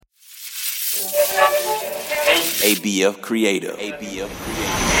ABF Creative.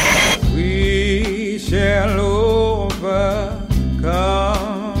 We shall overcome.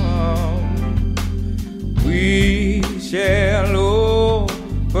 We shall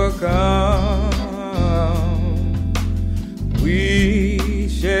overcome. We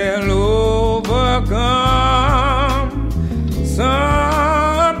shall overcome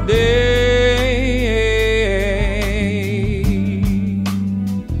someday.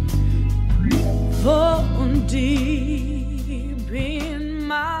 For deep in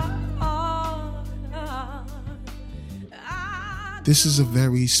my heart, This is a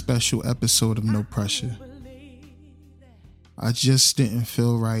very special episode of No Pressure. I just didn't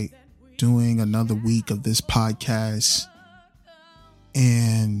feel right doing another week of this podcast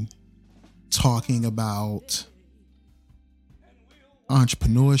and talking about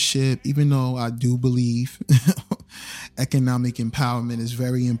entrepreneurship, even though I do believe economic empowerment is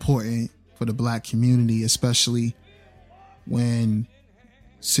very important for the Black community, especially when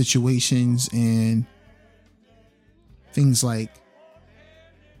situations and things like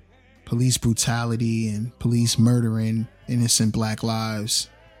police brutality and police murdering innocent Black lives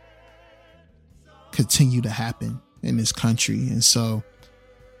continue to happen in this country. And so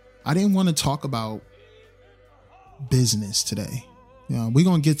I didn't want to talk about business today. We're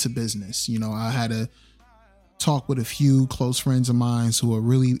going to get to business. I had a talk with a few close friends of mine who are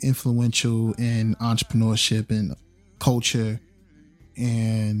really influential in entrepreneurship and culture.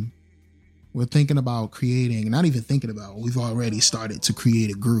 And we're thinking about we've already started to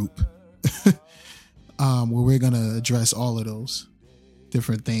create a group where we're going to address all of those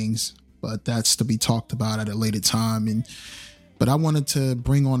different things. But that's to be talked about at a later time. But I wanted to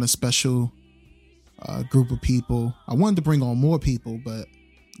bring on a special group of people. I wanted to bring on more people, but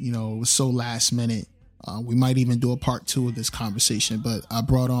it was so last minute. We might even do a part 2 of this conversation. But I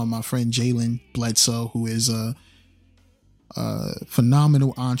brought on my friend Jalen Bledsoe, who is a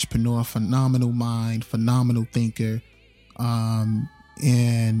phenomenal entrepreneur, phenomenal mind, phenomenal thinker,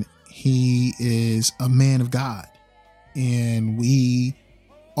 and he is a man of God. And we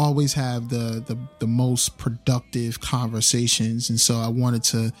always have the most productive conversations, and so I wanted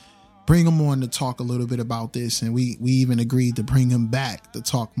to bring him on to talk a little bit about this, and we even agreed to bring him back to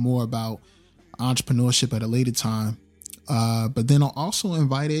talk more about entrepreneurship at a later time. But then I also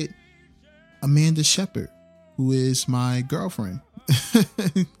invited Amanda Shepard, who is my girlfriend,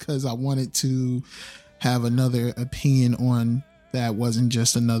 because I wanted to have another opinion on that wasn't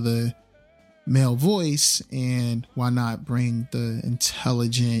just another male voice. And why not bring the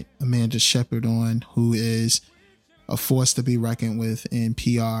intelligent Amanda Shepard on, who is a force to be reckoned with in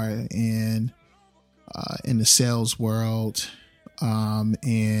PR and in the sales world,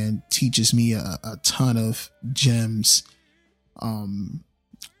 and teaches me a ton of gems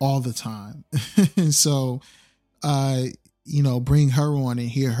all the time. And so bring her on and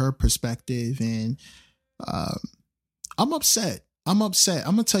hear her perspective. And I'm upset. I'm going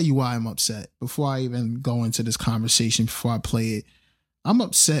to tell you why I'm upset before I even go into this conversation, before I play it. I'm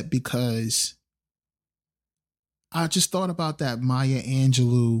upset because I just thought about that Maya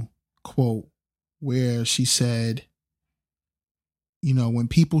Angelou quote where she said, when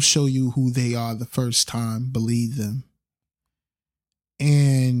people show you who they are the first time, believe them.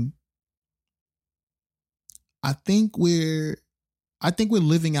 And I think we're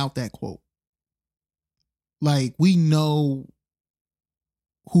living out that quote. Like, we know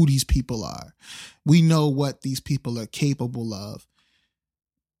who these people are. We know what these people are capable of.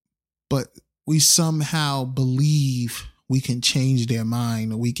 But we somehow believe we can change their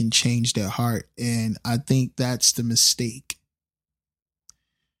mind or we can change their heart. And I think that's the mistake.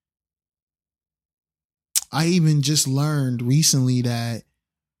 I even just learned recently that,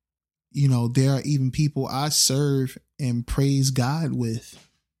 there are even people I serve and praise God with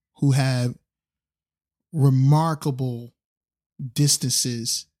who have remarkable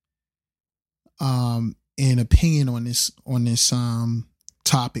distances and opinion on this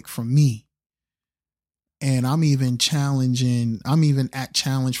topic from me. And I'm even at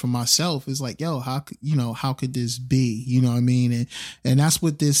challenge for myself. It's like, yo, how could this be? You know what I mean? And that's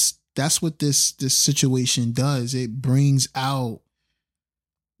what this situation does. It brings out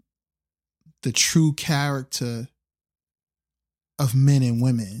the true character of men and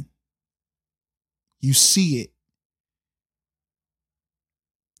women. You see it.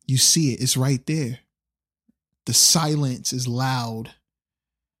 It's right there. The silence is loud.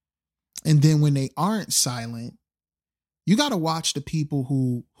 And then when they aren't silent, you got to watch the people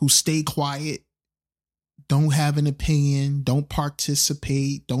who stay quiet, don't have an opinion, don't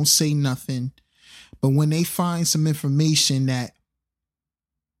participate, don't say nothing. But when they find some information that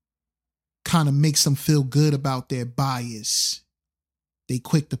kind of makes them feel good about their bias, they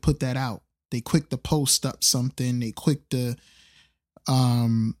quick to put that out. They quick to post up something. They quick to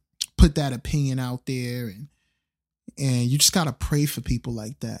put that opinion out there. And you just got to pray for people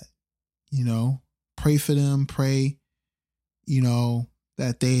like that. You know, pray for them, pray, you know,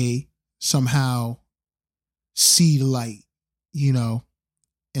 that they somehow see the light, you know,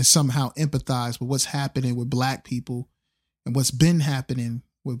 and somehow empathize with what's happening with Black people and what's been happening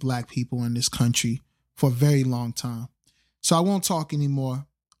with Black people in this country for a very long time. So I won't talk anymore.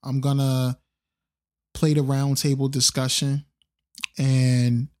 I'm going to play the roundtable discussion,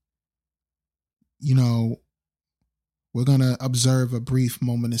 and, you know, we're going to observe a brief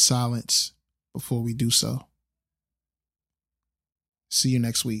moment of silence before we do so. See you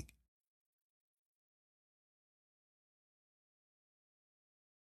next week.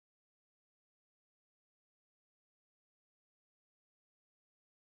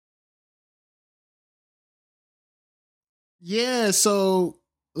 Yeah, so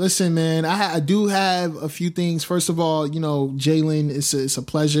listen, man, I do have a few things. First of all, you know, Jalen, it's a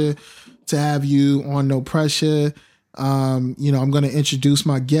pleasure to have you on No Pressure. You know, I'm going to introduce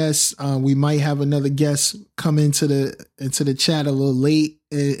my guests. We might have another guest come into the chat a little late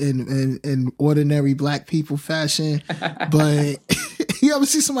in ordinary Black people fashion, but you ever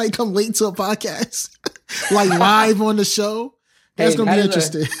see somebody come late to a podcast, like live on the show? That's going to be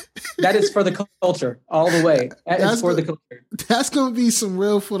interesting. That is for the culture all the way. That's for the culture. That's going to be some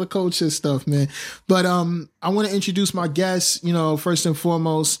real for the culture stuff, man. But I want to introduce my guests. You know, first and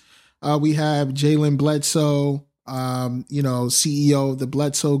foremost, we have Jalen Bledsoe, you know, CEO of the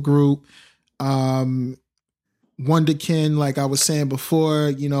Bledsoe Group. Wonderkin, like I was saying before,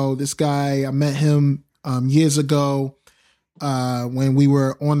 you know, this guy, I met him years ago when we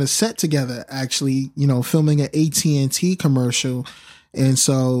were on the set together, actually, you know, filming an AT&T commercial. And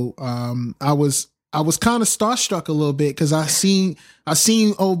so I was kind of starstruck a little bit because I seen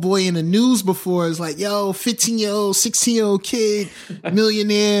old boy in the news before. It's like, yo, 15-year-old, 16-year-old kid,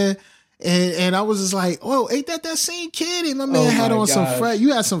 millionaire. And I was just like, oh, ain't that same kid? And my man had on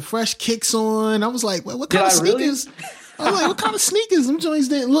you had some fresh kicks on. I was like, well, what kind of sneakers? Really? I was like, what kind of sneakers? Them joints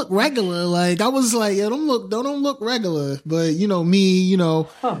didn't look regular. Like, I was like, yeah, don't look regular. But you know, me, you know,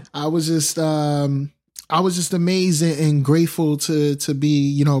 I was just amazed and grateful to be,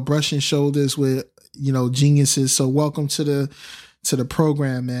 you know, brushing shoulders with, you know, geniuses. So welcome to the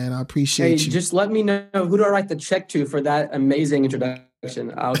program, man. I appreciate you. Just let me know, who do I write the check to for that amazing introduction?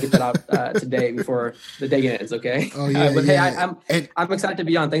 I'll get that out today before the day ends. Okay. Oh yeah. But yeah. Hey, I'm excited to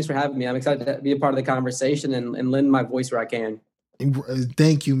be on. Thanks for having me. I'm excited to be a part of the conversation and lend my voice where I can.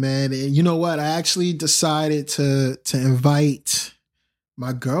 Thank you, man. And you know what? I actually decided to invite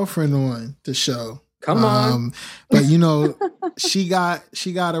my girlfriend on the show. Come on. But you know, she got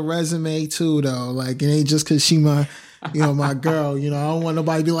a resume too, though. Like, it ain't just because she my girl. You know, I don't want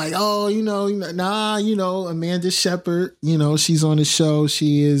nobody to be like, oh, nah, Amanda Shepard, you know, she's on the show.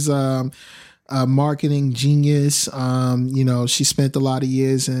 She is a marketing genius. You know, she spent a lot of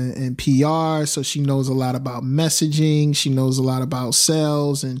years in PR, so she knows a lot about messaging. She knows a lot about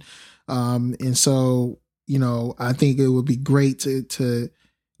sales. And so, you know, I think it would be great to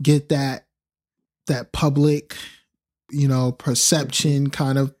get that public, you know, perception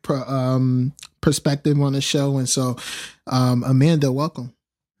kind of perspective on the show. And so, Amanda, welcome.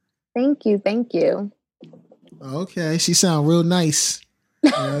 Thank you. Okay. She sound real nice.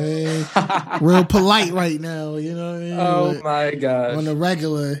 Real polite right now, you know what I mean? Oh my gosh. On the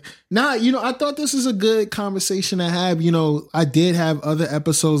regular. Nah, you know, I thought this was a good conversation to have. You know, I did have other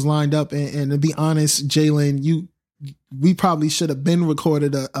episodes lined up, and to be honest, Jalen, we probably should have been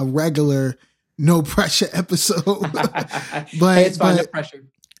recorded a regular No Pressure episode. But hey, it's fine, no pressure.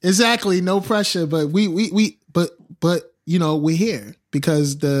 Exactly, no pressure. But but you know, we're here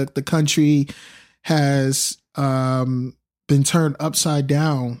because the country has been turned upside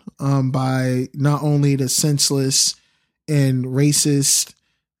down by not only the senseless and racist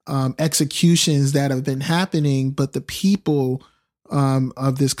executions that have been happening, but the people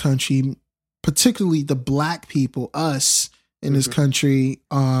of this country, particularly the Black people, us in this country,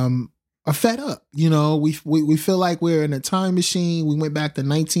 are fed up. You know, we feel like we're in a time machine. We went back to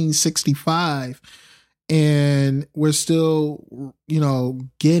 1965 and we're still, you know,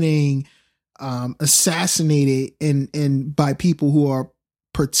 getting assassinated and by people who are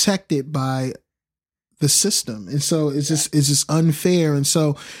protected by the system. And so it's just unfair. And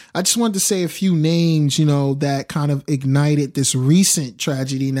so I just wanted to say a few names, you know, that kind of ignited this recent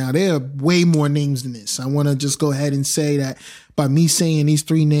tragedy. Now, there are way more names than this. I want to just go ahead and say that by me saying these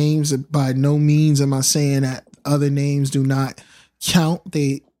three names, by no means am I saying that other names do not count.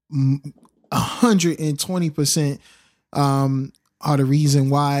 They 120% are the reason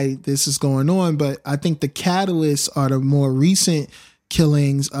why this is going on. But I think the catalysts are the more recent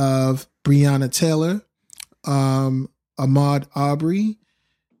killings of Breonna Taylor, Ahmaud Arbery,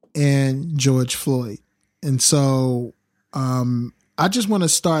 and George Floyd. And so I just want to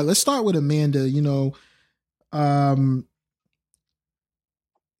start. Let's start with Amanda.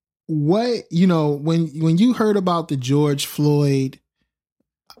 What, when you heard about the George Floyd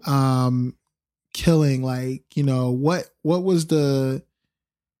killing, like, what was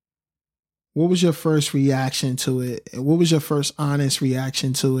your first reaction to it? What was your first honest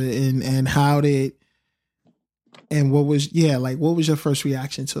reaction to it? And what was your first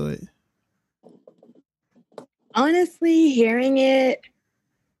reaction to it? Honestly, hearing it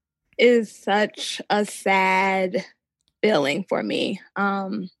is such a sad feeling for me.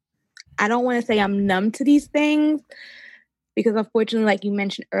 I don't want to say I'm numb to these things because unfortunately, like you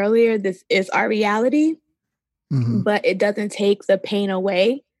mentioned earlier, this is our reality, but it doesn't take the pain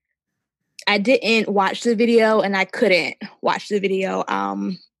away. I didn't watch the video and I couldn't watch the video.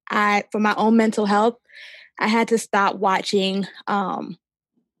 For my own mental health, I had to stop watching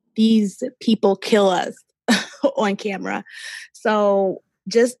these people kill us on camera. So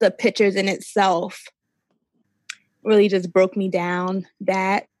just the pictures in itself really just broke me down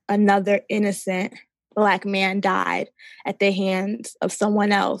that another innocent Black man died at the hands of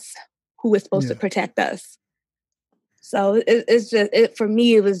someone else who was supposed to protect us. So for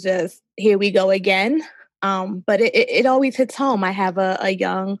me, it was just, here we go again. But it always hits home. I have a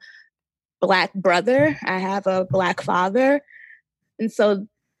young Black brother. I have a Black father. And so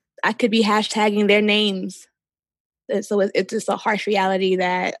I could be hashtagging their names. And so it's just a harsh reality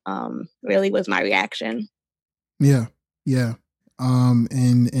that really was my reaction. Yeah. Yeah.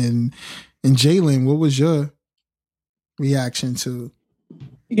 And Jalen, what was your reaction to?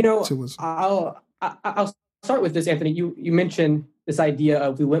 I'll start with this, Anthony. You mentioned this idea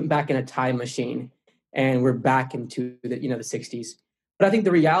of we went back in a time machine and we're back into the 60s. But I think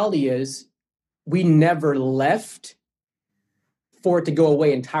the reality is we never left for it to go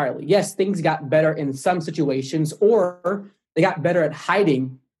away entirely. Yes, things got better in some situations, or they got better at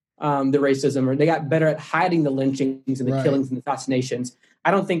hiding the racism, or they got better at hiding the lynchings and the killings and the assassinations. I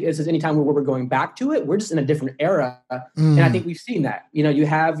don't think this is any time where we're going back to it. We're just in a different era. And I think we've seen that. You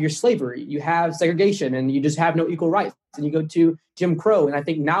have your slavery, you have segregation, and you just have no equal rights. And you go to Jim Crow. And I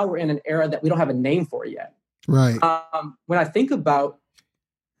think now we're in an era that we don't have a name for yet. Right. When I think about,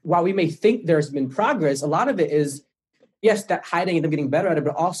 while we may think there's been progress, a lot of it is, yes, that hiding and them getting better at it,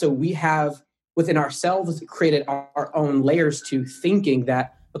 but also we have within ourselves created our own layers to thinking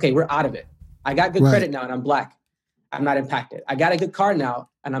that, okay, we're out of it. I got good credit now and I'm Black. I'm not impacted. I got a good car now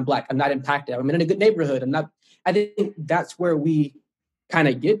and I'm Black. I'm not impacted. I'm in a good neighborhood. I think that's where we kind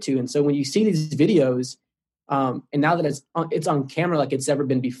of get to. And so when you see these videos, and now that it's on camera like it's ever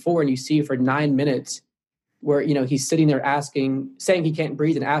been before, and you see for 9 minutes where, he's sitting there saying he can't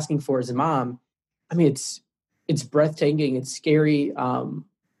breathe and asking for his mom. I mean, it's breathtaking. It's scary. But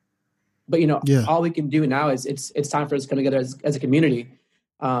all we can do now is it's time for us to come together as a community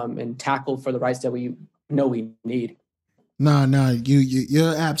and tackle for the rights that we know we need. No,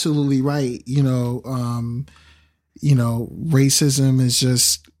 you're absolutely right. Racism is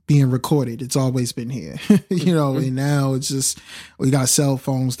just being recorded. It's always been here, and now it's just, we got cell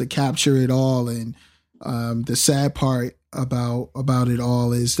phones to capture it all. And the sad part about it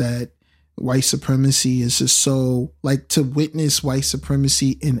all is that white supremacy is just so, like, to witness white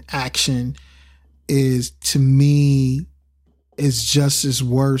supremacy in action is, to me, is just as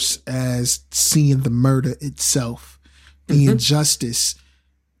worse as seeing the murder itself. The injustice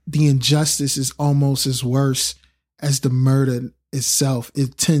is almost as worse as the murder itself.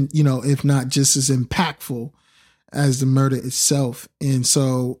 If not just as impactful as the murder itself. And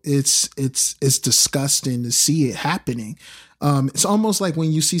so it's disgusting to see it happening. It's almost like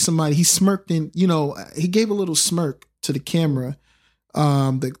when you see somebody, he smirked in, he gave a little smirk to the camera,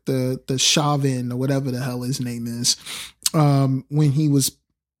 the Chauvin or whatever the hell his name is, when he was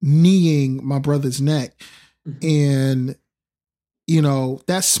kneeing my brother's neck. And,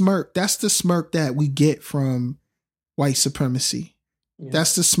 that smirk, that's the smirk that we get from white supremacy. Yeah.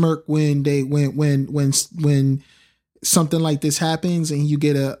 That's the smirk when something like this happens and you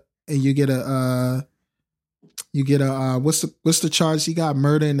get a what's the charge he got?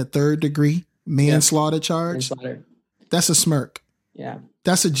 Murder in the third degree, manslaughter charge. Manslaughter. That's a smirk. Yeah.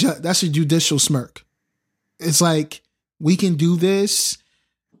 That's a judicial smirk. It's like, we can do this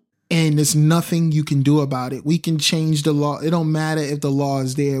and there's nothing you can do about it. We can change the law. It don't matter if the law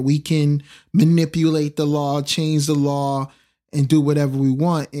is there. We can manipulate the law, change the law, and do whatever we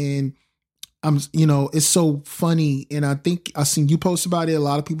want. And it's so funny, and I think I seen you post about it. A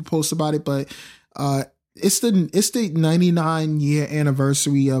lot of people post about it, but it's the 99 year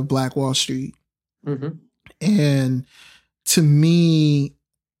anniversary of Black Wall Street, and to me,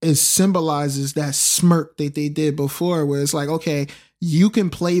 it symbolizes that smirk that they did before, where it's like, okay, you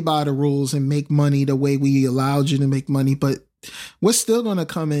can play by the rules and make money the way we allowed you to make money, but we're still going to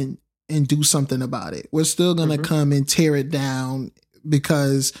come in and do something about it. We're still going to come and tear it down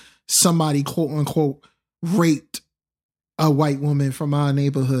because somebody, quote unquote, raped a white woman from our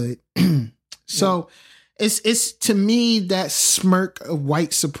neighborhood. So it's to me that smirk of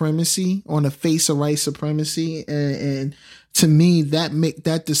white supremacy on the face of white supremacy, and to me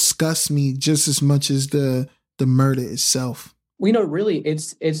that disgusts me just as much as the murder itself. Really,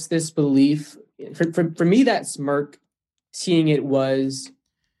 it's this belief. For me, that smirk, seeing it was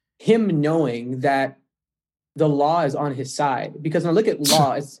him knowing that the law is on his side. Because when I look at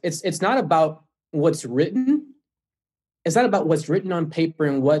law, it's not about what's written. It's not about what's written on paper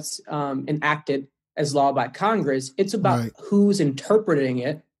and what's enacted as law by Congress. It's about who's interpreting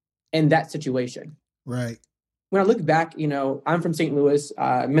it in that situation. Right. When I look back, I'm from St. Louis,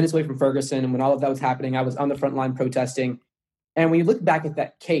 minutes away from Ferguson. And when all of that was happening, I was on the front line protesting. And when you look back at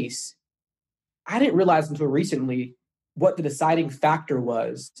that case, I didn't realize until recently what the deciding factor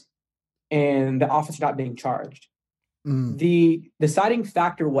was in the officer not being charged. The deciding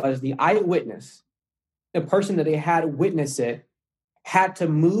factor was the eyewitness, the person that they had witness it, had to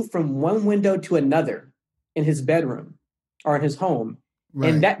move from one window to another in his bedroom or in his home.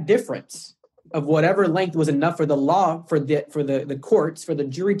 Right. And that difference of whatever length was enough for the law, for the courts, for the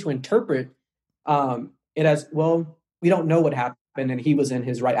jury to interpret it as, well, we don't know what happened, and he was in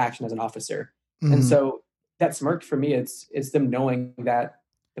his right action as an officer. And so that smirk, for me, it's them knowing that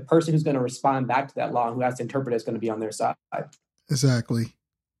the person who's going to respond back to that law and who has to interpret it is going to be on their side. Exactly.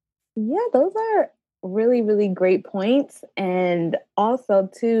 Yeah, those are really, really great points. And also,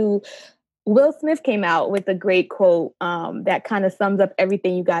 too, Will Smith came out with a great quote that kind of sums up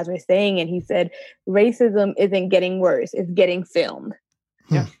everything you guys were saying. And he said, racism isn't getting worse, it's getting filmed.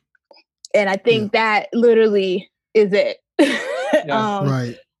 Yeah. And I think that literally is it.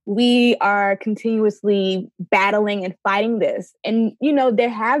 Right. We are continuously battling and fighting this. And, there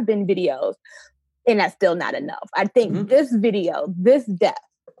have been videos, and that's still not enough. I think this video, this death,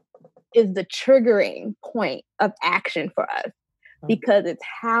 is the triggering point of action for us, because it's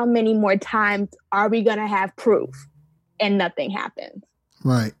how many more times are we going to have proof and nothing happens.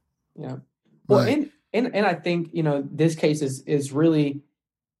 Right. Yeah. Well, and I think, this case is really,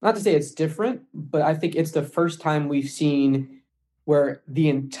 not to say it's different, but I think it's the first time we've seen where the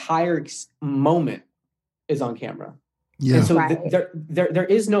entire moment is on camera. Yeah. And so there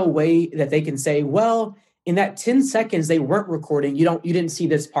is no way that they can say, well, in that 10 seconds they weren't recording, you didn't see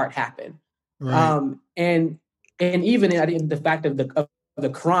this part happen. Right. And even in the fact of the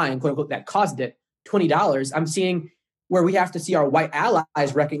crime, quote unquote, that caused it, $20, I'm seeing where we have to see our white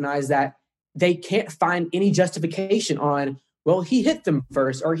allies recognize that they can't find any justification on, well, he hit them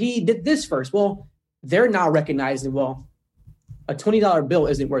first or he did this first. Well, they're now recognizing, well, a $20 bill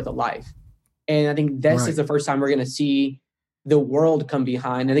isn't worth a life. And I think this is the first time we're going to see the world come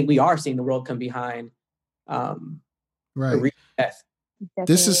behind. I think we are seeing the world come behind. Death.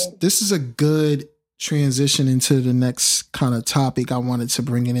 This is a good transition into the next kind of topic I wanted to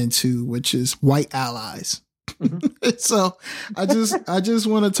bring it into, which is white allies. So I just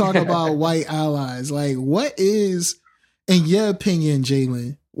want to talk about white allies. Like, what is, in your opinion,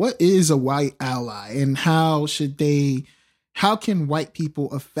 Jalen, what is a white ally, and how can white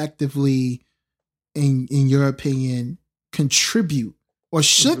people effectively, in your opinion, contribute, or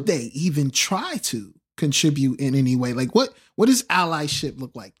should they even try to contribute in any way? Like, what does allyship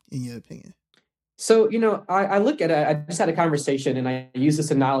look like in your opinion? So, I look at it, I just had a conversation and I use this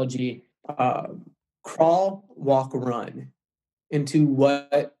analogy, crawl, walk, run, into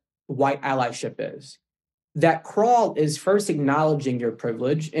what white allyship is. That crawl is first acknowledging your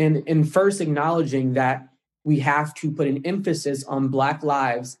privilege and first acknowledging that we have to put an emphasis on Black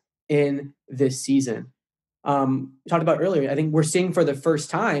lives in this season. We talked about earlier, I think we're seeing for the first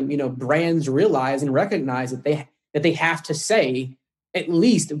time, brands realize and recognize that they have to say at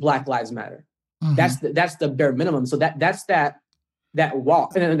least Black Lives Matter. That's the bare minimum. So that's that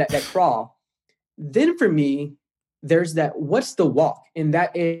walk and then that crawl. Then for me, there's what's the walk? And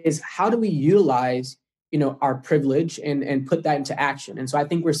that is, how do we utilize, our privilege and put that into action? And so I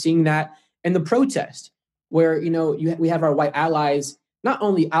think we're seeing that in the protest, where, we have our white allies not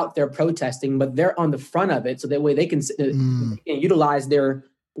only out there protesting, but they're on the front of it. So that way they can utilize their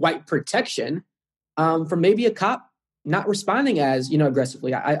white protection from maybe a cop not responding as,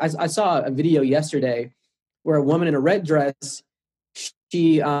 aggressively. I saw a video yesterday where a woman in a red dress,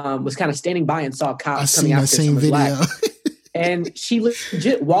 she was kind of standing by and saw cops coming after someone black. And she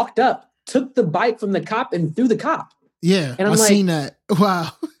legit walked up, took the bike from the cop and threw the cop. Yeah, and I've seen that.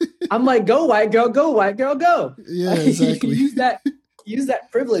 Wow. I'm like, go white girl, go. Yeah, exactly. use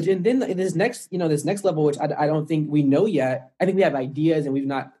that privilege. And then this next level, which I don't think we know yet. I think we have ideas and we've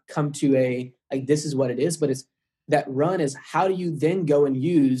not come to this is what it is, but it's that run is how do you then go and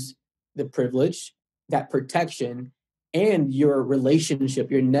use the privilege, that protection, and your relationship,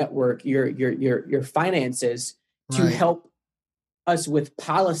 your network, your finances to help us with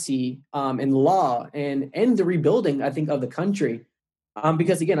policy and law and the rebuilding, I think, of the country.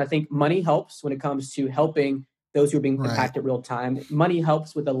 Because again, I think money helps when it comes to helping those who are being impacted real time. Money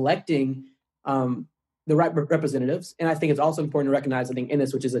helps with electing the right representatives. And I think it's also important to recognize, I think, in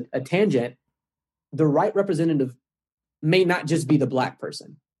this, which is a tangent, the right representative may not just be the black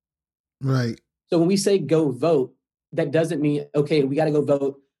person. Right. So when we say go vote, that doesn't mean, okay, we got to go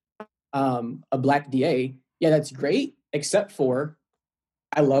vote a black DA. Yeah, that's great. Except for,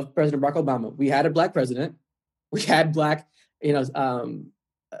 I love President Barack Obama. We had a black president. We had black, we had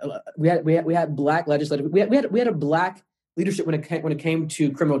black legislative. We had a black leadership when it came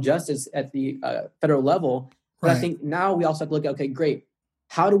to criminal justice at the federal level. But I think now we also have to look at, okay, great.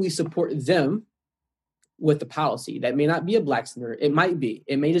 How do we support them with the policy? That may not be a black senator. It might be.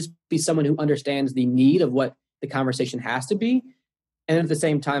 It may just be someone who understands the need of what the conversation has to be, and at the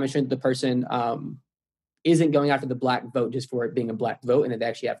same time, ensuring that the person isn't going after the black vote just for it being a black vote, and that they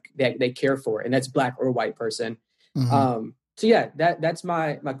actually they care for it, and that's black or white person. Mm-hmm. So yeah, that's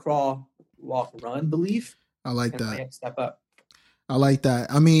my crawl, walk, run belief. I like that. I step up. I like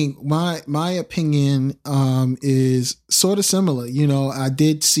that. I mean, my opinion is sort of similar. I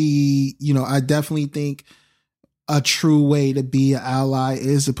did see. I definitely think a true way to be an ally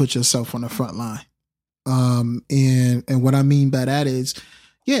is to put yourself on the front line. And what I mean by that is,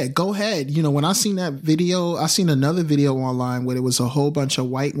 yeah, go ahead. When I seen that video, I seen another video online where it was a whole bunch of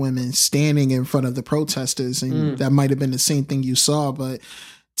white women standing in front of the protesters. And that might've been the same thing you saw. But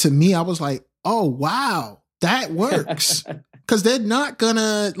to me, I was like, oh, wow, that works. Cause they're not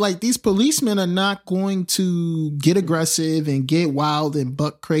gonna, these policemen are not going to get aggressive and get wild and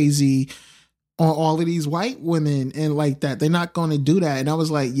buck crazy on all of these white women and like that. They're not going to do that. And I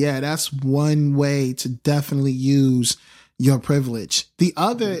was like, yeah, that's one way to definitely use your privilege. The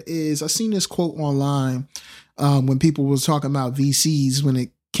other is, I seen this quote online when people was talking about VCs when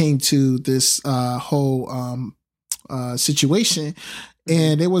it came to this whole situation.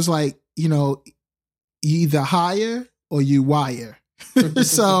 And it was like, you either hire or you wire.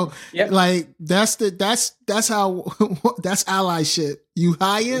 So that's allyship. You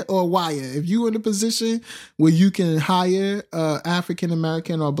hire or wire. If you in a position where you can hire a African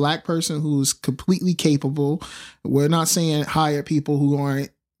American or black person who's completely capable, we're not saying hire people who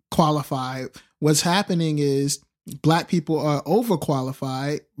aren't qualified. What's happening is black people are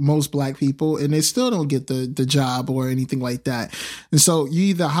overqualified, most black people, and they still don't get the job or anything like that. And so you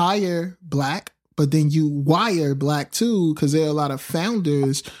either hire black, but then you wire black too, because there are a lot of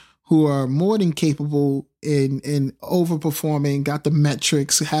founders who are more than capable in overperforming, got the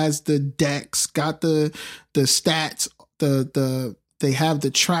metrics, has the decks, got the stats, they have the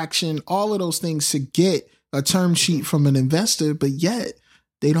traction, all of those things to get a term sheet from an investor, but yet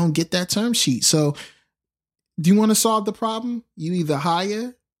they don't get that term sheet. So do you want to solve the problem? You either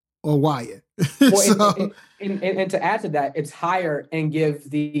hire or wire. Well, and to add to that, it's hire and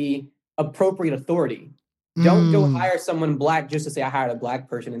give the appropriate authority. Don't go hire someone black just to say I hired a black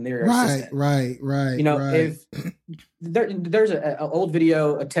person and they're your assistant. Right. If there's an old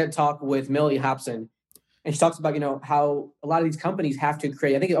video, a TED talk with Melody Hobson, and she talks about how a lot of these companies have to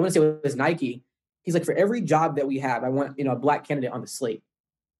create. I want to say it was Nike. He's like, for every job that we have, I want a black candidate on the slate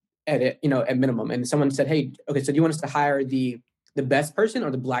at minimum. And someone said, hey, okay, so do you want us to hire the best person or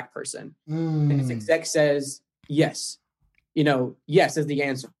the black person? And his exec says yes. Yes is the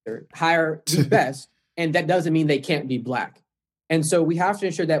answer. Hire the best. And that doesn't mean they can't be black. And so we have to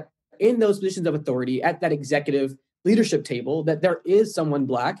ensure that in those positions of authority at that executive leadership table, that there is someone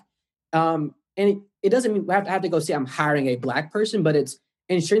black. And it doesn't mean we have to go say I'm hiring a black person, but it's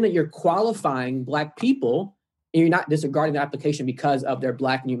ensuring that you're qualifying black people and you're not disregarding the application because of their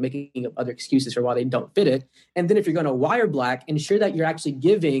black and you're making up other excuses for why they don't fit it. And then if you're going to wire black, ensure that you're actually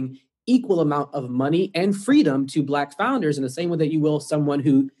giving equal amount of money and freedom to black founders in the same way that you will someone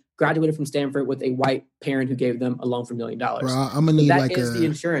who graduated from Stanford with a white parent who gave them a loan for $1 million. Bro, I'm gonna need the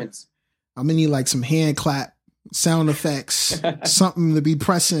insurance. I'm gonna need some hand clap sound effects, something to be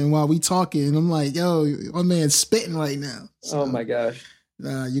pressing while we talking. And I'm like, yo, my man's spitting right now. So, oh my gosh.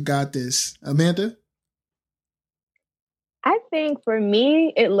 You got this. Amanda? I think for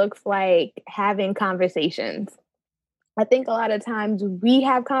me, it looks like having conversations. I think a lot of times we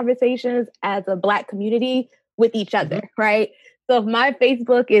have conversations as a Black community with each other, right? So if my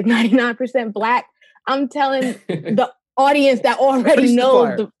Facebook is 99% Black, I'm telling the audience that already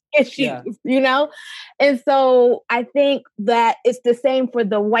knows the issues, you know? And so I think that it's the same for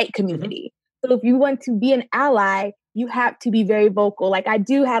the white community. So if you want to be an ally, you have to be very vocal. Like I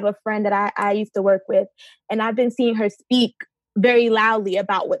do have a friend that I used to work with, and I've been seeing her speak very loudly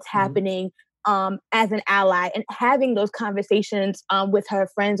about what's happening as an ally and having those conversations with her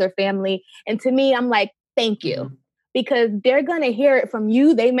friends or family. And to me, I'm like, thank you, because they're going to hear it from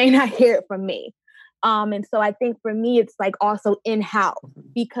you. They may not hear it from me. And so I think for me, it's like also in-house,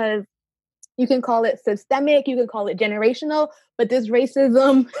 because you can call it systemic, you can call it generational, but this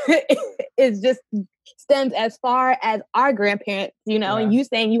racism is just stems as far as our grandparents, you know, and you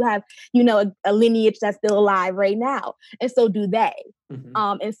saying you have, you know, a lineage that's still alive right now. And so do they.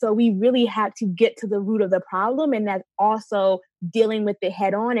 And so we really have to get to the root of the problem. And that's also dealing with it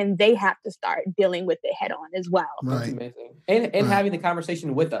head on. And they have to start dealing with it head on as well. That's amazing. And having the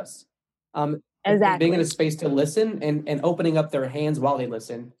conversation with us. Exactly. Being in a space to listen and opening up their hands while they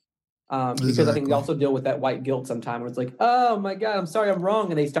listen. Because I think we also deal with that white guilt sometimes where it's like, oh my God, I'm sorry, I'm wrong.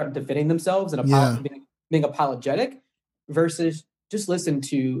 And they start defending themselves and being apologetic versus just listen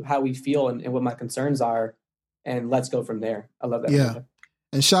to how we feel and what my concerns are. And let's go from there. I love that. Yeah.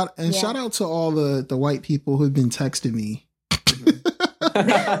 And shout out to all the white people who've been texting me.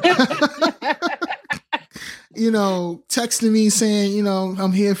 You know, texting me saying, you know,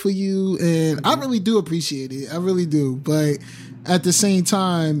 I'm here for you. And I really do appreciate it. I really do. But at the same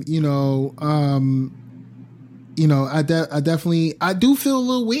time, I do feel a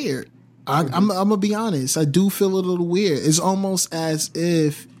little weird. I'm gonna be honest. I do feel a little weird. It's almost as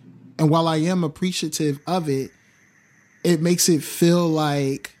if, and while I am appreciative of it, it makes it feel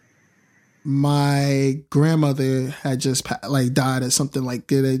like my grandmother had just died or something like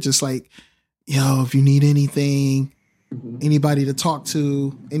that. It just like, yo, if you need anything, anybody to talk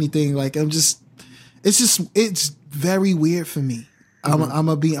to, anything, like it's very weird for me. I'm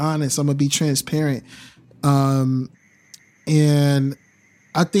gonna be honest. I'm gonna be transparent. And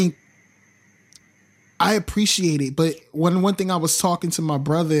I think I appreciate it. But one thing I was talking to my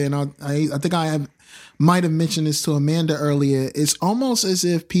brother, and I think might have mentioned this to Amanda earlier. It's almost as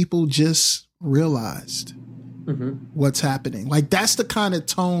if people just realized what's happening. Like that's the kind of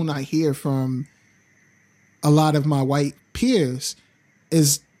tone I hear from a lot of my white peers.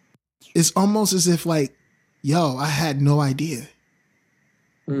 It's almost as if like, yo, I had no idea.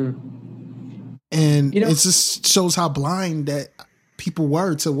 And it just shows how blind that people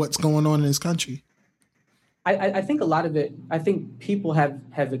were to what's going on in this country. I think a lot of it, I think people have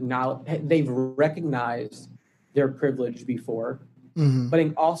acknowledged, they've recognized their privilege before,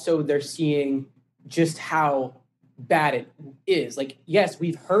 but also they're seeing just how bad it is. Like, yes,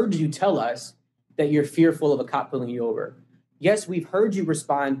 we've heard you tell us that you're fearful of a cop pulling you over. Yes, we've heard you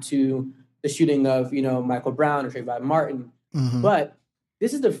respond to the shooting of, Michael Brown or Trayvon Martin, but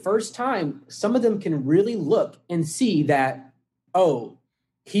this is the first time some of them can really look and see that, oh,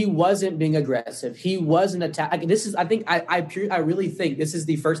 he wasn't being aggressive. He wasn't attacking. I really think this is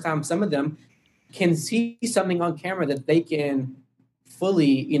the first time some of them can see something on camera that they can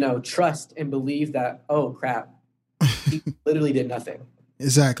fully, trust and believe that, oh crap, he literally did nothing.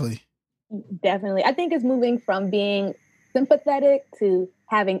 Exactly. Definitely. I think it's moving from being sympathetic to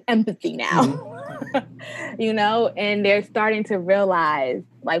having empathy now, and they're starting to realize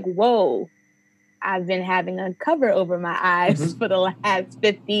like, whoa, I've been having a cover over my eyes for the last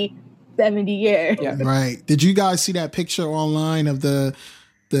 50, 70 years. Yeah. Right. Did you guys see that picture online of the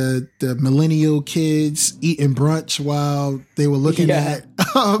millennial kids eating brunch while they were looking at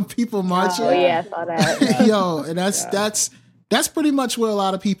people marching? Oh yeah, I saw that. Yo, and that's pretty much where a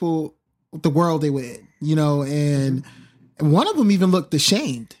lot of people, the world they were in, and one of them even looked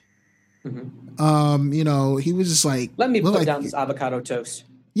ashamed. He was just like, let me put down this avocado toast.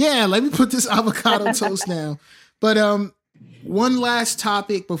 Yeah, let me put this avocado toast down. But one last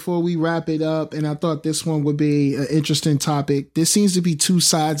topic before we wrap it up, and I thought this one would be an interesting topic. There seems to be two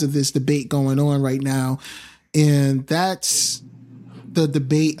sides of this debate going on right now, and that's the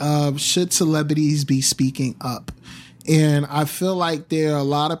debate of should celebrities be speaking up? And I feel like there are a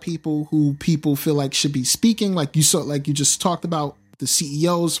lot of people who people feel like should be speaking, like you just talked about the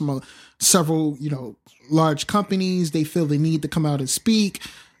CEOs from several, large companies. They feel the need to come out and speak.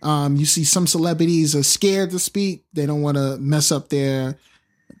 You see some celebrities are scared to speak. They don't want to mess up their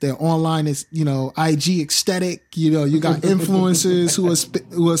online is, IG aesthetic. You got influencers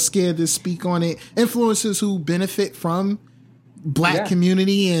who are scared to speak on it. Influencers who benefit from Black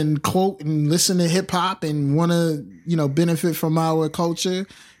community and quote and listen to hip hop and want to, benefit from our culture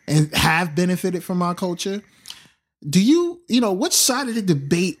and have benefited from our culture. Do you, which side of the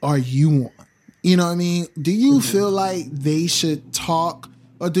debate are you on? You know what I mean? Do you feel like they should talk,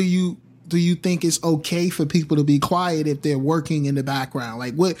 or do you think it's okay for people to be quiet if they're working in the background?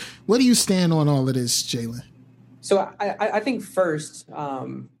 Like, what do you stand on all of this, Jalen? So I think first, I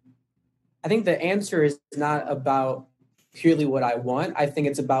think the answer is not about purely what I want. I think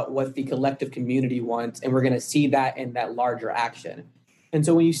it's about what the collective community wants, and we're going to see that in that larger action. And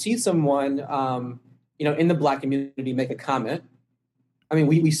so when you see someone, in the Black community make a comment, I mean,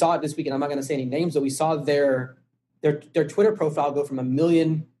 we saw it this week, and I'm not going to say any names, but we saw their Twitter profile go from 1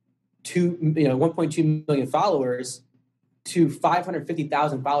 million to 1.2 million followers to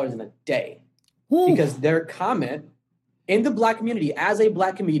 550,000 followers in a day. Ooh. Because their comment in the Black community as a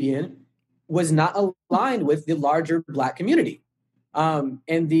Black comedian was not aligned with the larger Black community. And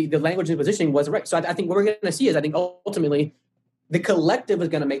the language and positioning wasn't right. So I think what we're going to see is, I think ultimately the collective is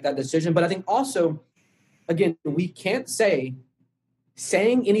going to make that decision. But I think also, again, we can't saying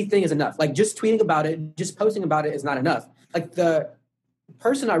anything is enough. Like, just tweeting about it, just posting about it is not enough. Like, the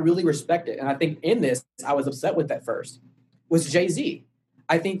person I really respected, and I think in this I was upset with at first, was Jay-Z.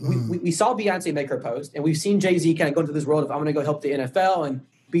 I think we saw Beyonce make her post, and we've seen Jay-Z kind of go into this world of, I'm going to go help the NFL and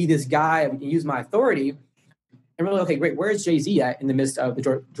be this guy and use my authority. And really, okay, great. Where is Jay-Z at in the midst of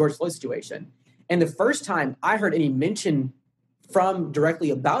the George Floyd situation? And the first time I heard any mention from directly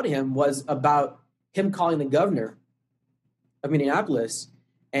about him was about him calling the governor of Minneapolis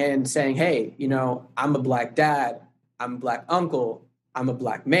and saying, hey, I'm a Black dad, I'm a Black uncle, I'm a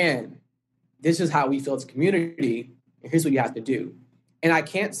Black man. This is how we feel as a community, and here's what you have to do. And I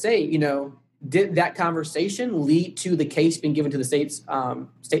can't say, did that conversation lead to the case being given to the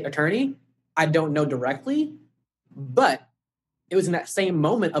state attorney? I don't know directly, but it was in that same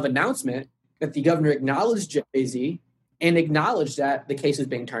moment of announcement that the governor acknowledged Jay-Z and acknowledged that the case is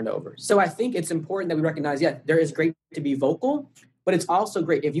being turned over. So I think it's important that we recognize, there is great to be vocal, but it's also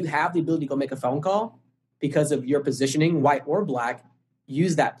great if you have the ability to go make a phone call because of your positioning, white or Black,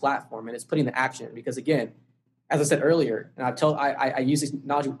 use that platform, and it's putting the action. Because again, as I said earlier, and I use this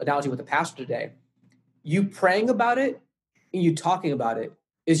analogy with the pastor today, you praying about it and you talking about it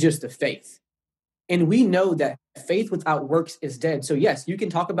is just a faith. And we know that faith without works is dead. So yes, you can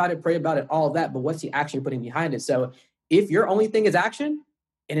talk about it, pray about it, all of that, but what's the action you're putting behind it? So if your only thing is action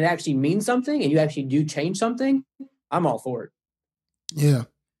and it actually means something and you actually do change something, I'm all for it. Yeah.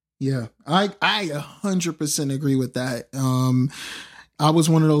 Yeah. I 100% agree with that. I was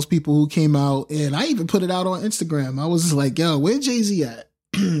one of those people who came out, and I even put it out on Instagram. I was like, yo, where Jay-Z at?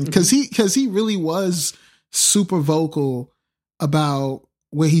 Cause he really was super vocal about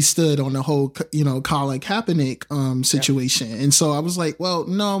where he stood on the whole, Colin Kaepernick situation. Yeah. And so I was like, well,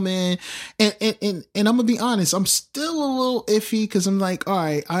 no, man. And I'm gonna be honest, I'm still a little iffy, because I'm like, all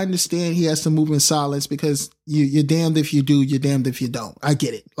right, I understand he has to move in silence, because you're damned if you do, you're damned if you don't. I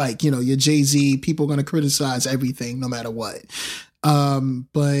get it. Like, you're Jay-Z, people are gonna criticize everything no matter what.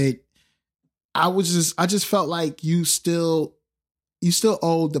 But I just felt like you still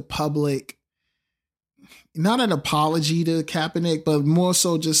owed the public not an apology to Kaepernick, but more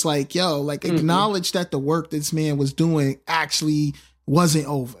so just like, acknowledge that the work this man was doing actually wasn't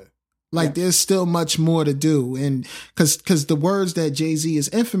over. Like, there's still much more to do. And cause the words that Jay-Z is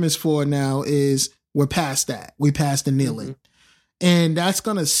infamous for now is, we're past that. We passed the kneeling. And that's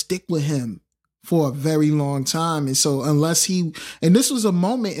going to stick with him for a very long time. And so and this was a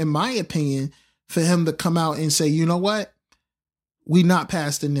moment, in my opinion, for him to come out and say, you know what? We not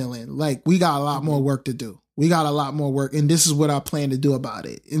past the kneeling. Like, we got a lot more work to do. We got a lot more work, and this is what I plan to do about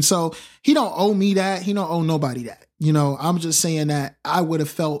it. And so he don't owe me that. He don't owe nobody that. I'm just saying that I would have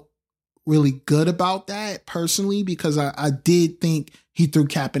felt really good about that personally, because I did think he threw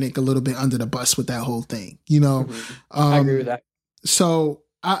Kaepernick a little bit under the bus with that whole thing. I agree with that. So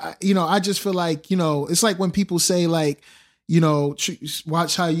I just feel like, it's like when people say, like,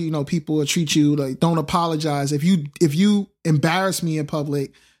 watch how people will treat you. Like, don't apologize if you embarrass me in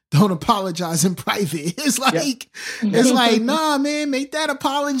public. Don't apologize in private. It's like, nah, man, make that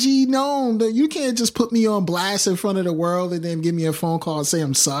apology known. You can't just put me on blast in front of the world and then give me a phone call and say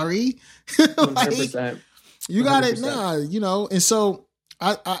I'm sorry. 100%. You got it, nah, And so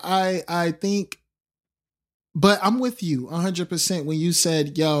I think, but I'm with you 100% when you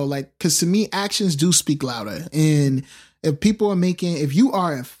said, because to me, actions do speak louder. And If you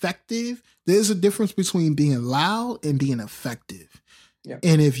are effective, there's a difference between being loud and being effective. Yeah.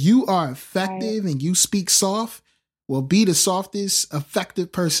 And if you are effective and you speak soft, well, be the softest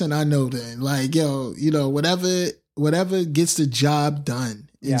effective person I know then. Like, whatever gets the job done.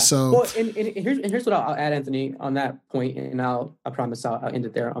 Yeah. And so, well, and here's what I'll add, Anthony, on that point, and I promise I'll end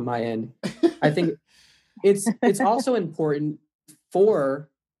it there on my end. I think it's also important for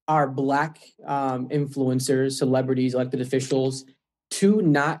our Black influencers, celebrities, elected officials to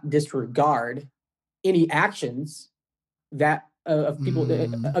not disregard any actions that of people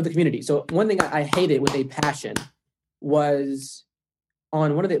of the community. So one thing I hated with a passion was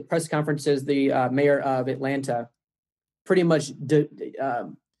on one of the press conferences, the mayor of Atlanta pretty much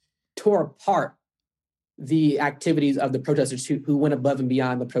tore apart the activities of the protesters who went above and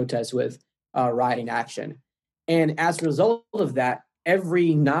beyond the protest with rioting action. And as a result of that,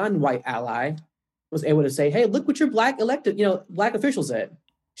 every non-white ally was able to say, hey, look what your Black official said.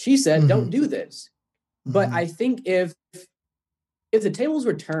 She said, don't do this. But I think if the tables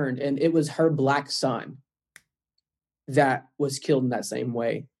were turned and it was her Black son that was killed in that same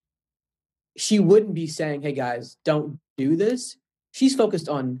way, she wouldn't be saying, hey guys, don't do this. She's focused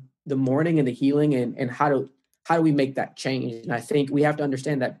on the mourning and the healing and how do we make that change? And I think we have to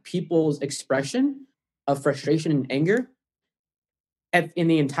understand that people's expression of frustration and anger in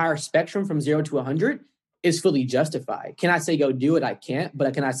the entire spectrum from 0 to 100 is fully justified. Can I say go do it? I can't.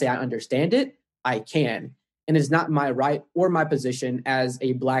 But can I say I understand it? I can. And it's not my right or my position as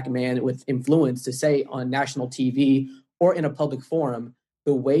a Black man with influence to say on national TV or in a public forum,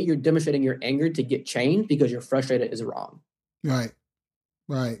 the way you're demonstrating your anger to get change because you're frustrated is wrong. Right.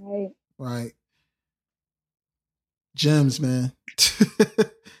 Gems, man.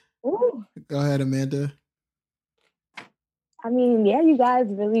 Go ahead, Amanda. I mean, yeah, you guys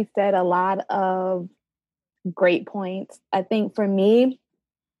really said a lot of great points. I think for me,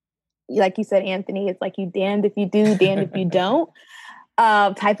 like you said, Anthony, it's like you damned if you do, damned if you don't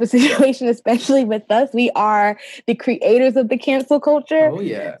type of situation, especially with us. We are the creators of the cancel culture. Oh,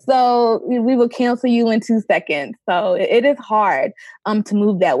 yeah. So we will cancel you in 2 seconds. So it is hard to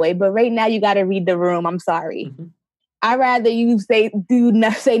move that way. But right now you got to read the room. I'm sorry. Mm-hmm. I'd rather you say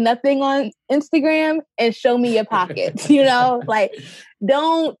nothing on Instagram and show me your pockets, like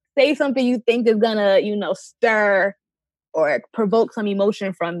don't say something you think is gonna, stir or provoke some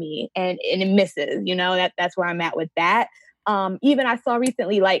emotion from me and it misses, that's where I'm at with that. Even I saw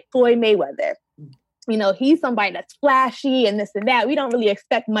recently like Floyd Mayweather, he's somebody that's flashy and this and that. We don't really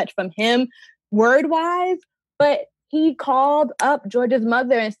expect much from him word wise, but he called up George's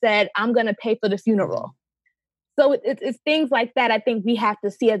mother and said, I'm going to pay for the funeral. So it's things like that I think we have to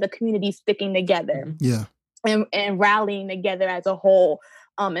see as a community sticking together. Yeah. And rallying together as a whole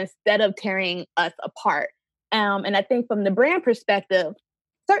instead of tearing us apart. And I think from the brand perspective,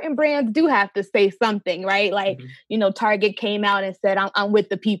 certain brands do have to say something, right? Like, Target came out and said, I'm with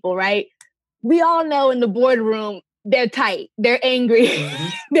the people, right? We all know in the boardroom, they're tight, they're angry,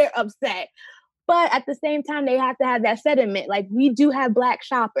 they're upset. But at the same time, they have to have that sentiment. Like we do have Black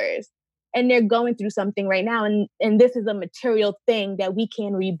shoppers and they're going through something right now. And this is a material thing that we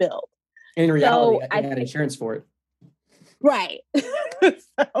can rebuild. In reality, I had insurance for it. Right.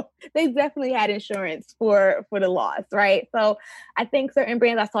 So they definitely had insurance for the loss, right? So I think certain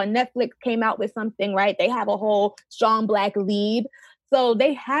brands, I saw Netflix came out with something, right? They have a whole strong Black lead. So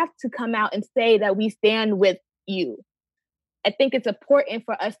they have to come out and say that we stand with you. I think it's important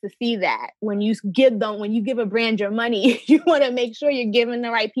for us to see that when you give a brand your money, you want to make sure you're giving the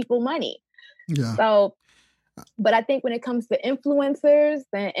right people money. Yeah. So, but I think when it comes to influencers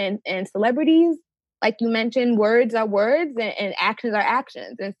and celebrities, like you mentioned, words are words and actions are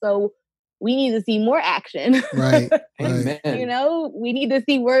actions. And so we need to see more action. Right. Amen. We need to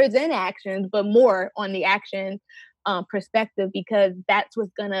see words and actions, but more on the action perspective, because that's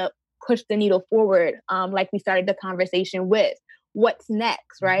what's going to push the needle forward. Like we started the conversation with what's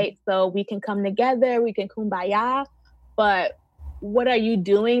next, right? So we can come together, we can kumbaya, but what are you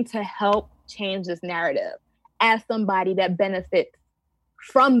doing to help change this narrative as somebody that benefits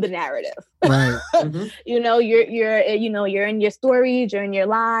from the narrative? Right. You're in your stories, you're in your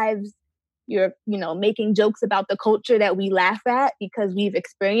lives, you're, making jokes about the culture that we laugh at because we've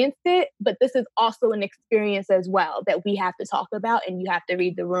experienced it. But this is also an experience as well that we have to talk about, and you have to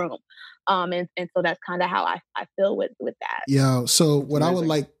read the room. And so that's kind of how I feel with that. Yeah. So what I would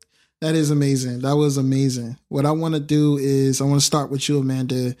like, that is amazing. That was amazing. What I want to do is I want to start with you,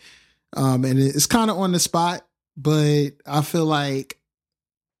 Amanda. And it's kind of on the spot, but I feel like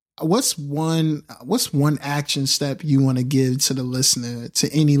what's one action step you want to give to the listener,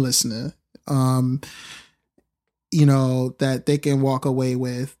 to any listener, you know, that they can walk away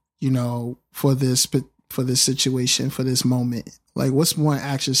with, you know, for this situation, for this moment? Like, what's one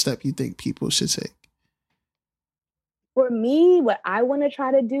action step you think people should take? For me, what I want to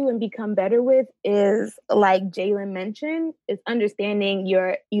try to do and become better with is, like Jalen mentioned, is understanding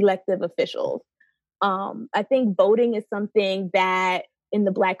your elective officials. I think voting is something that in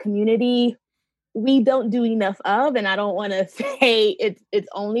the Black community, we don't do enough of. And I don't want to say it's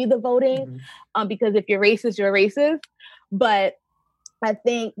only the voting, because if you're racist, you're racist. But I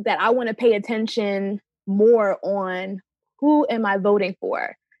think that I want to pay attention more on who am I voting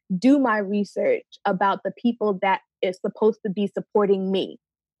for? Do my research about the people that is supposed to be supporting me.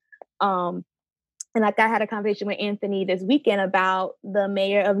 And like I had a conversation with Anthony this weekend about the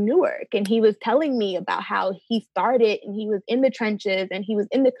mayor of Newark, and he was telling me about how he started and he was in the trenches and he was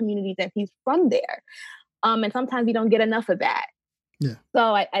in the communities and he's from there. And sometimes you don't get enough of that. Yeah.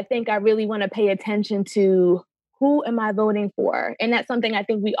 So I think I really want to pay attention to who am I voting for? And that's something I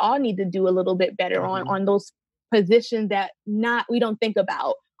think we all need to do a little bit better on those positions that we don't think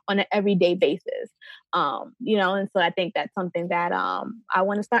about on an everyday basis. You know, and so I think that's something that I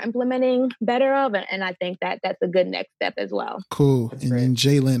want to start implementing better of, and I think that that's a good next step as well. Cool. That's and great. then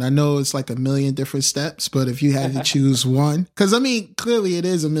Jalen, I know it's like a million different steps, but if you had to choose one, because I mean, clearly it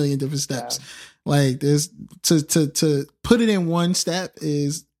is a million different steps. Yeah. Like there's to put it in one step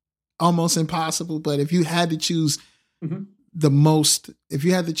is almost impossible. But if you had to choose if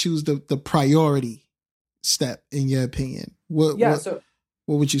you had to choose the priority step, in your opinion, what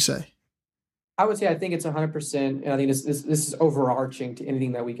would you say? I would say I think it's 100%, and I think this is overarching to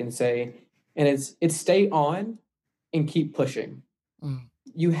anything that we can say, and it's stay on and keep pushing.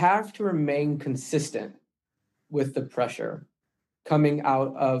 You have to remain consistent with the pressure coming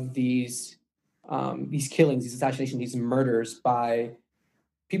out of these killings, these assassinations, these murders by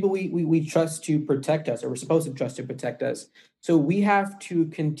people we trust to protect us, or we're supposed to trust to protect us. So we have to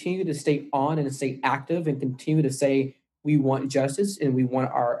continue to stay on and stay active and continue to say we want justice and we want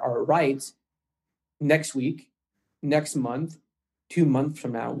our rights. Next week, next month, 2 months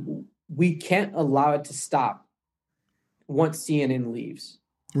from now, we can't allow it to stop once CNN leaves.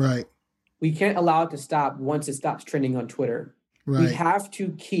 Right. We can't allow it to stop once it stops trending on Twitter. Right. We have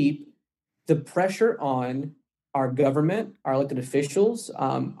to keep the pressure on our government, our elected officials,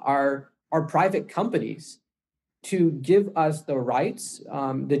 our private companies to give us the rights,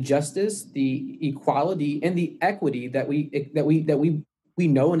 the justice, the equality, and the equity that we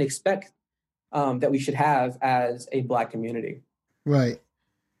know and expect that we should have as a Black community. Right.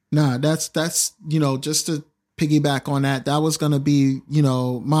 Nah, that's, you know, just to piggyback on that was going to be, you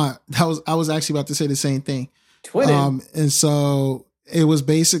know, I was actually about to say the same thing. Twinning. And so it was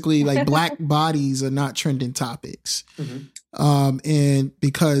basically like Black bodies are not trending topics. And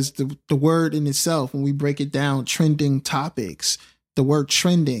because the word in itself, when we break it down, trending topics, the word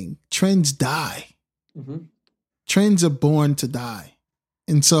trends die. Trends are born to die.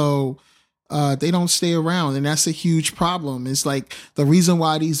 And so they don't stay around, and that's a huge problem. It's like the reason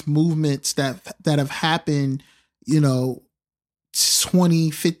why these movements that have happened, you know,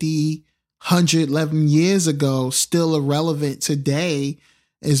 20, 50, 100, 11 years ago still are relevant today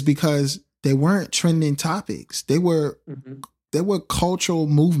is because they weren't trending topics. They were cultural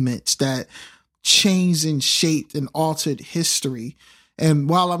movements that changed and shaped and altered history. And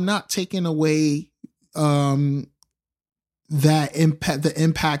while I'm not taking away the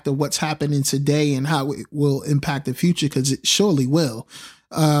impact of what's happening today and how it will impact the future, because it surely will.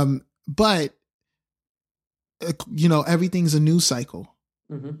 But you know, everything's a news cycle.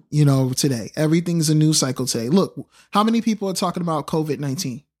 You know, today everything's a news cycle today. Look, how many people are talking about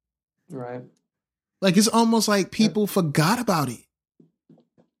COVID-19? Right. Like it's almost like people forgot about it.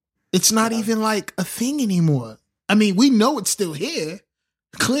 It's not even like a thing anymore. I mean, we know it's still here.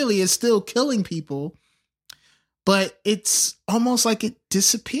 Clearly, it's still killing people. But it's almost like it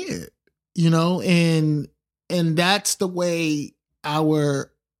disappeared, you know, and that's the way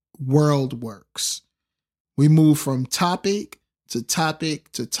our world works. We move from topic to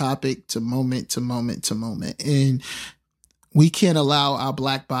topic to topic to moment to moment to moment. And we can't allow our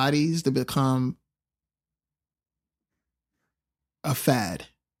Black bodies to become a fad.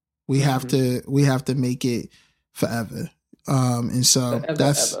 We have to make it forever. And so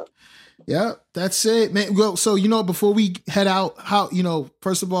Forever. Yeah, that's it, man. Well, so, you know, before we head out, how, you know,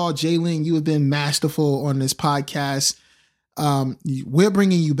 first of all, Jalen, you have been masterful on this podcast. We're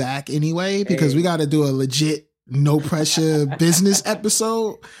bringing you back anyway, because we got to do a legit no pressure business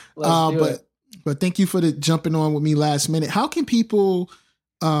episode. Let's do it. But thank you for jumping on with me last minute. How can people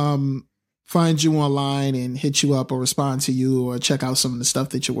find you online and hit you up or respond to you or check out some of the stuff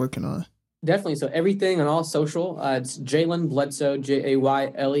that you're working on? Definitely. So everything on all social, it's Jaylen Bledsoe,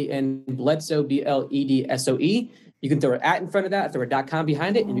 Jaylen Bledsoe, Bledsoe. You can throw an @ in front of that, throw a .com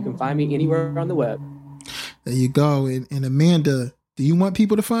behind it, and you can find me anywhere on the web. There you go. And Amanda, do you want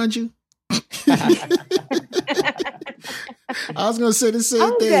people to find you? I was gonna say the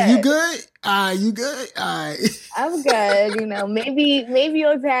same thing. Good. You good? You good? I'm good. You know, maybe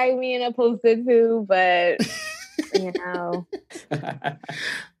you'll tag me in a post or two, but you know,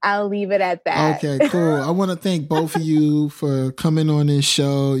 I'll leave it at that. Okay, cool. I want to thank both of you for coming on this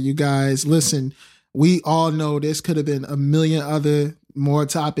show. You guys, listen, we all know this could have been a million other more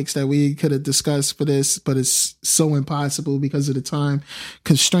topics that we could have discussed for this, but it's so impossible because of the time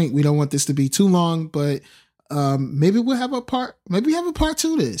constraint. We don't want this to be too long, but maybe we have a part 2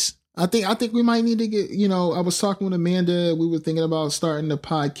 to this. I think we might need to get, I was talking with Amanda. We were thinking about starting a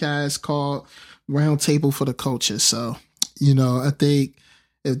podcast called Round Table for the Culture. So, I think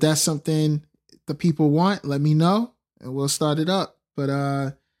if that's something the people want, let me know and we'll start it up.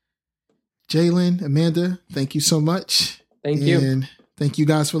 But Jaylen, Amanda, thank you so much. Thank you. And thank you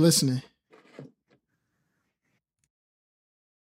guys for listening.